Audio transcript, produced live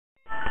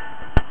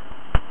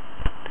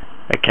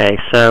Okay,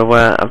 so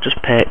I've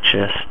just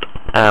purchased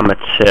Arma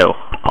 2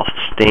 off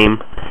Steam,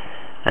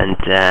 and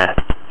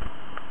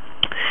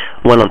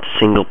went on to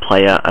single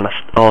player, and I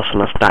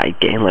started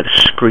getting like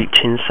a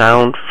screeching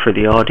sound through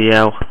the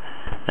audio.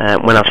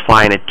 When I was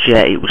flying a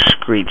jet, it was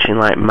screeching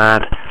like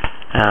mad.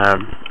 I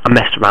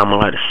messed around with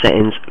a load of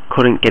settings,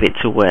 couldn't get it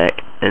to work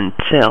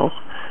until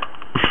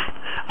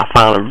I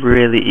found a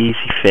really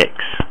easy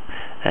fix.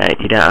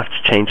 You don't have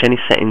to change any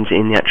settings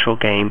in the actual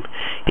game.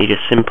 You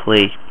just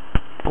simply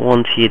go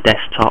onto your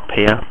desktop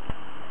here,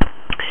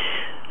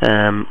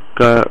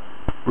 go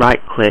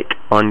right click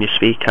on your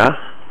speaker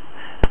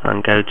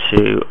and go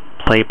to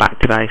playback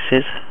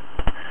devices,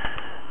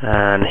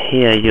 and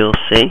here you'll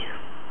see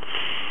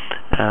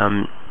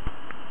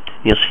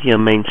your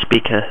main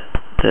speaker,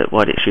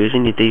 what it's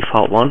using, your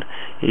default one.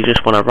 You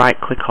just want to right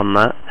click on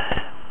that,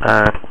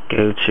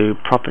 go to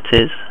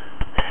properties,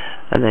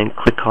 and then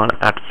click on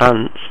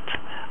advanced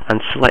and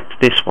select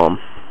this one.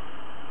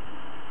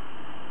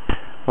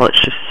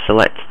 Let's just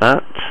select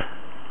that,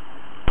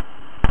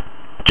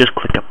 just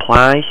click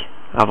apply.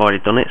 I've already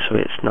done it, so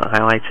it's not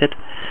highlighted,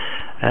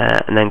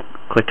 and then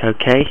click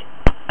OK,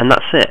 and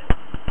that's it.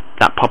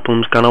 That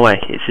problem's gone away.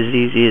 It's as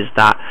easy as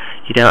that.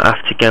 You don't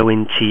have to go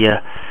into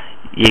your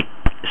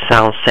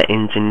sound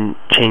settings and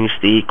change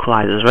the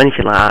equalizers or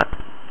anything like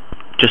that.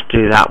 Just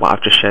do that, what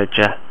I've just showed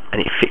you, and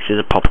it fixes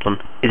a problem.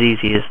 As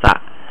easy as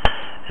that.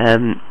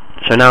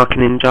 So now I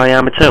can enjoy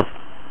Arma 2.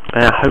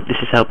 I hope this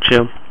has helped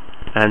you,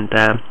 and